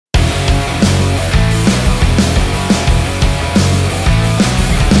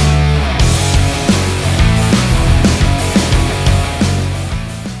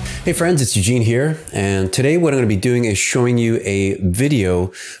Hey friends, it's Eugene here, and today what I'm going to be doing is showing you a video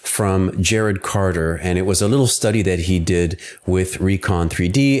from Jarrod Carter, and it was a little study that he did with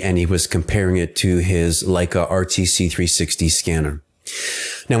Recon-3D, and he was comparing it to his Leica RTC360 scanner.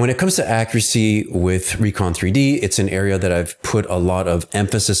 Now, when it comes to accuracy with Recon-3D, it's an area that I've put a lot of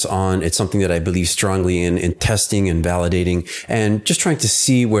emphasis on. It's something that I believe strongly in testing and validating, and just trying to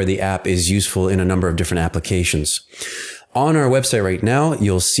see where the app is useful in a number of different applications. On our website right now,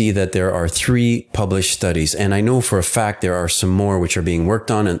 you'll see that there are 3 published studies, and I know for a fact there are some more which are being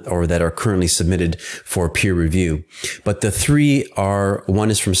worked on or that are currently submitted for peer review. But the 3 are, one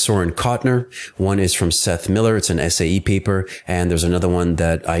is from Soren Kotner, one is from Seth Miller, it's an SAE paper, and there's another one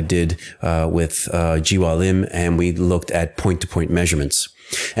that I did with Jiwa Lim, and we looked at point-to-point measurements.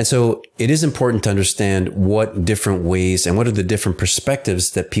 And so it is important to understand what different ways and what are the different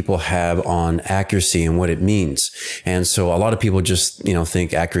perspectives that people have on accuracy and what it means. And so a lot of people just,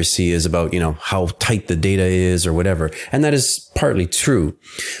 think accuracy is about, how tight the data is or whatever. And that is partly true,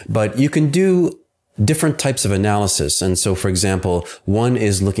 but you can do different types of analysis. And so, for example, one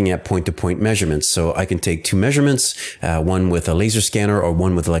is looking at point-to-point measurements. So I can take 2 measurements, one with a laser scanner or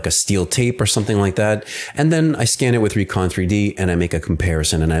one with like a steel tape or something like that. And then I scan it with Recon-3D and I make a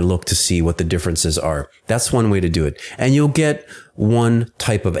comparison and I look to see what the differences are. That's one way to do it. And you'll get one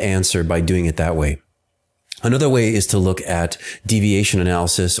type of answer by doing it that way. Another way is to look at deviation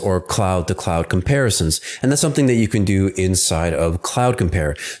analysis or cloud-to-cloud comparisons. And that's something that you can do inside of Cloud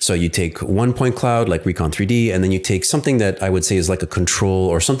Compare. So you take one point cloud like Recon-3D, and then you take something that I would say is like a control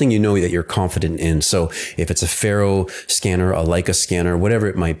or something that you're confident in. So if it's a Faro scanner, a Leica scanner, whatever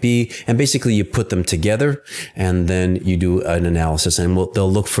it might be, and basically you put them together and then you do an analysis, and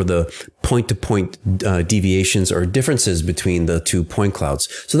they'll look for the point-to-point deviations or differences between the 2 point clouds.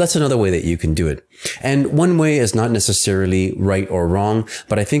 So that's another way that you can do it. And one way is not necessarily right or wrong,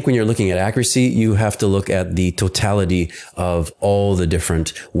 but I think when you're looking at accuracy, you have to look at the totality of all the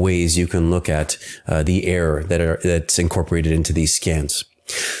different ways you can look at the error that's incorporated into these scans.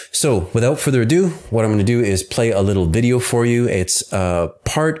 So without further ado, what I'm going to do is play a little video for you. It's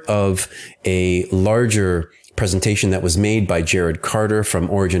part of a larger presentation that was made by Jarrod Carter from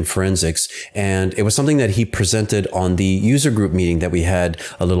Origin Forensics, and it was something that he presented on the user group meeting that we had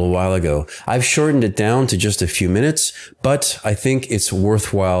a little while ago. I've shortened it down to just a few minutes, but I think it's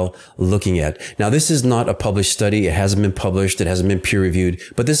worthwhile looking at. Now, this is not a published study. It hasn't been published. It hasn't been peer reviewed,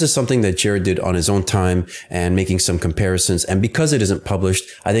 but this is something that Jarrod did on his own time and making some comparisons. And because it isn't published,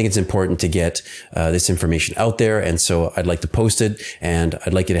 I think it's important to get this information out there. And so I'd like to post it, and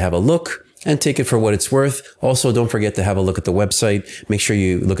I'd like you to have a look and take it for what it's worth. Also, don't forget to have a look at the website. Make sure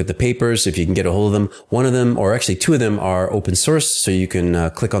you look at the papers if you can get a hold of them. One of them, or actually 2 of them, are open source, so you can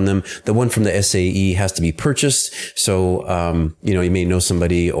click on them. The one from the SAE has to be purchased. So, you may know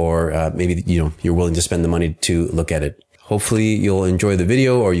somebody, or maybe, you're willing to spend the money to look at it. Hopefully you'll enjoy the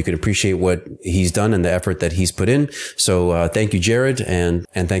video, or you can appreciate what he's done and the effort that he's put in. So, thank you, Jarrod, and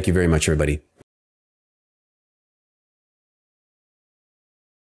thank you very much, everybody.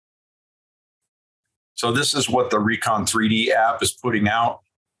 So this is what the Recon-3D app is putting out.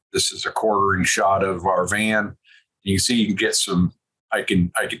 This is a quartering shot of our van. You can see you can get some, I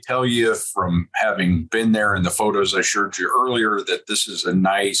can tell you from having been there in the photos I showed you earlier that this is a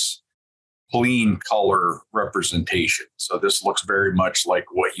nice, clean color representation. So this looks very much like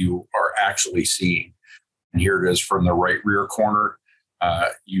what you are actually seeing. And here it is from the right rear corner.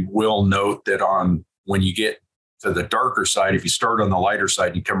 You will note that when you get to the darker side, if you start on the lighter side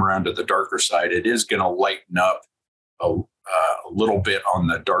and you come around to the darker side, it is going to lighten up a little bit on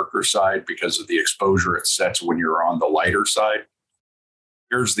the darker side because of the exposure it sets when you're on the lighter side.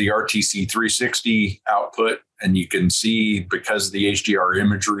 Here's the RTC360 output, and you can see because of the HDR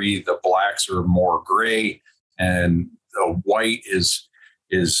imagery, the blacks are more gray and the white is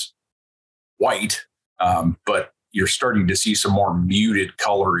white, but you're starting to see some more muted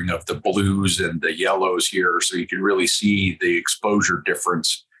coloring of the blues and the yellows here. So you can really see the exposure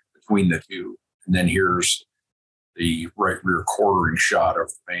difference between the 2. And then here's the right rear quartering shot of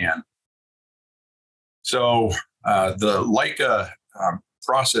the van. So the Leica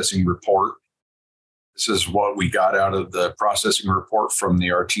processing report, this is what we got out of the processing report from the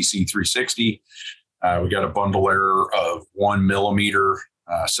RTC360. We got a bundle error of 1 millimeter,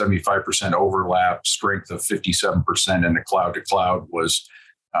 75% overlap, strength of 57%, and the cloud to cloud was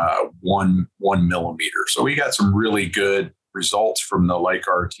 1 millimeter. So we got some really good results from the Leica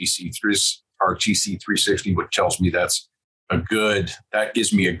RTC360, which tells me that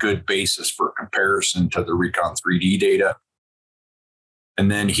gives me a good basis for comparison to the Recon-3D data.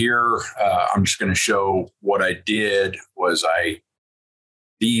 And then here, I'm just going to show what I did was I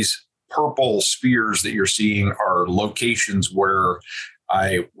these purple spheres that you're seeing are locations where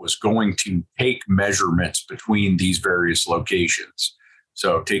I was going to take measurements between these various locations.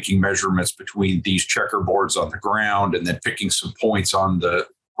 So taking measurements between these checkerboards on the ground and then picking some points on the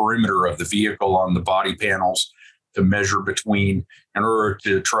perimeter of the vehicle on the body panels to measure between in order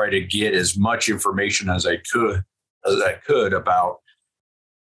to try to get as much information as I could about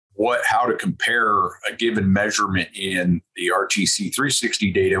how to compare a given measurement in the RTC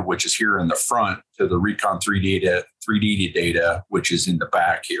 360 data, which is here in the front, to the Recon-3D data, which is in the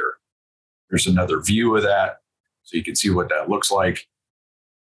back here. There's another view of that, so you can see what that looks like.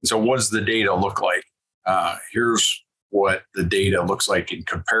 So what does the data look like? Here's what the data looks like in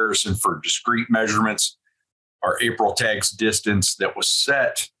comparison for discrete measurements. Our April tags distance that was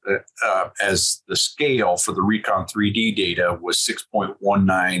set as the scale for the Recon-3D data was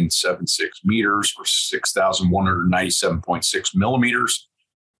 6.1976 meters, or 6,197.6 millimeters.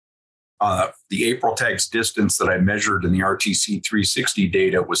 The April tags distance that I measured in the RTC 360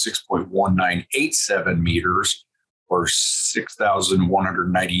 data was 6.1987 meters, or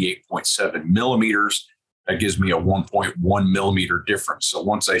 6,198.7 millimeters. That gives me a 1.1 millimeter difference. So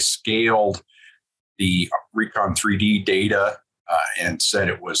once I scaled the Recon-3D data and said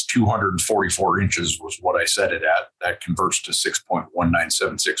it was 244 inches was what I set it at, that converts to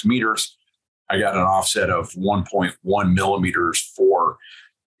 6.1976 meters. I got an offset of 1.1 millimeters for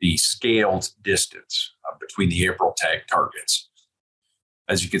the scaled distance between the April tag targets.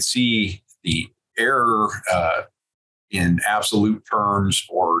 As you can see, the error in absolute terms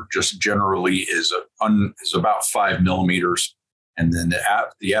or just generally is about 5 millimeters. And then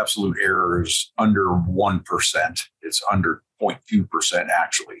the absolute error is under 1%. It's under 0.2%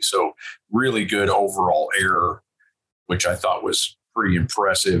 actually. So really good overall error, which I thought was pretty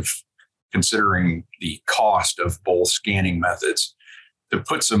impressive considering the cost of both scanning methods. To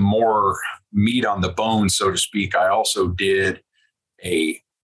put some more meat on the bone, so to speak, I also did a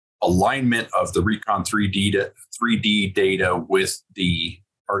alignment of the Recon-3D data with the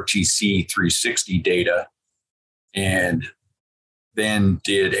RTC 360 data, and then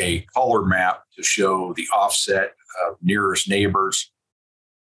did a color map to show the offset of nearest neighbors.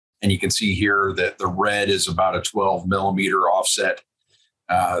 And you can see here that the red is about a 12 millimeter offset.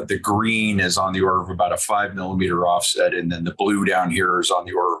 The green is on the order of about a 5 millimeter offset. And then the blue down here is on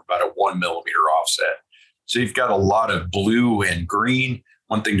the order of about a 1 millimeter offset. So you've got a lot of blue and green.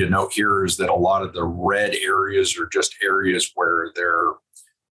 One thing to note here is that a lot of the red areas are just areas where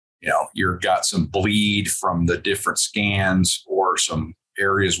you've got some bleed from the different scans, or some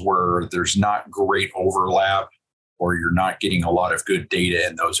areas where there's not great overlap, or you're not getting a lot of good data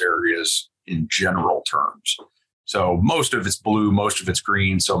in those areas in general terms. So most of it's blue, most of it's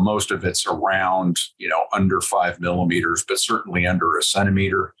green. So most of it's around, under 5 millimeters, but certainly under a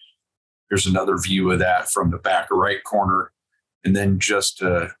centimeter. Here's another view of that from the back right corner. And then just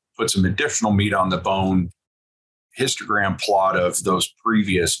to put some additional meat on the bone, histogram plot of those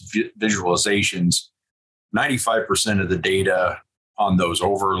previous visualizations. 95% of the data on those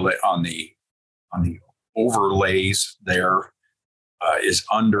on the overlays there is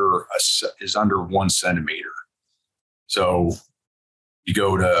under 1 centimeter. So you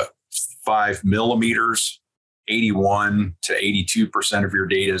go to 5 millimeters, 81 to 82% of your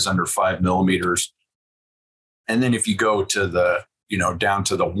data is under 5 millimeters. And then if you go to the down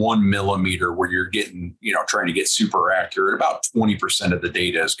to the 1 millimeter where you're getting, trying to get super accurate, about 20% of the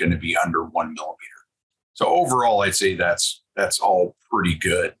data is going to be under 1 millimeter. So overall, I'd say that's all pretty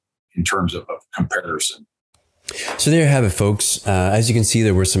good in terms of a comparison. So there you have it, folks. As you can see,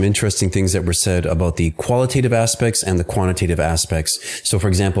 there were some interesting things that were said about the qualitative aspects and the quantitative aspects. So for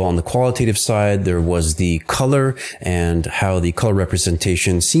example, on the qualitative side, there was the color and how the color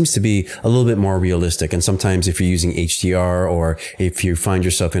representation seems to be a little bit more realistic. And sometimes if you're using HDR or if you find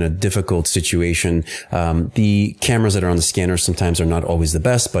yourself in a difficult situation, the cameras that are on the scanner sometimes are not always the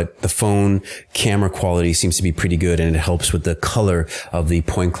best, but the phone camera quality seems to be pretty good, and it helps with the color of the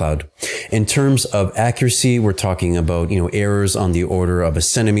point cloud. In terms of accuracy, we're talking about, errors on the order of a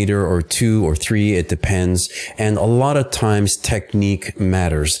centimeter or 2 or 3. It depends. And a lot of times technique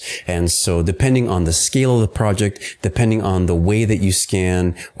matters. And so depending on the scale of the project, depending on the way that you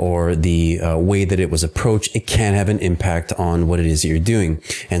scan or the way that it was approached, it can have an impact on what it is that you're doing.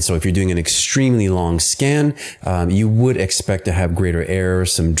 And so if you're doing an extremely long scan, you would expect to have greater error,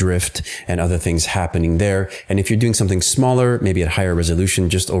 some drift and other things happening there. And if you're doing something smaller, maybe at higher resolution,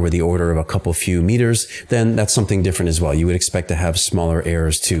 just over the order of a few meters, then that's something different as well. You would expect to have smaller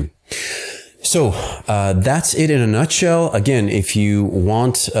errors too. So that's it in a nutshell. Again, if you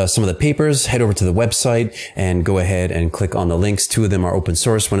want some of the papers, head over to the website and go ahead and click on the links. 2 of them are open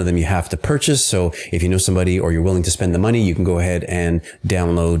source. 1 of them you have to purchase. So if you know somebody or you're willing to spend the money, you can go ahead and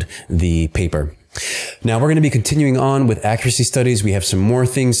download the paper. Now we're going to be continuing on with accuracy studies. We have some more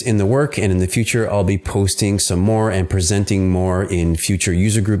things in the work, and in the future I'll be posting some more and presenting more in future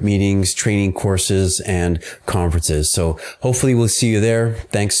user group meetings, training courses, and conferences. So hopefully we'll see you there.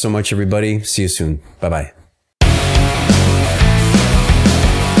 Thanks so much, everybody. See you soon. Bye-bye.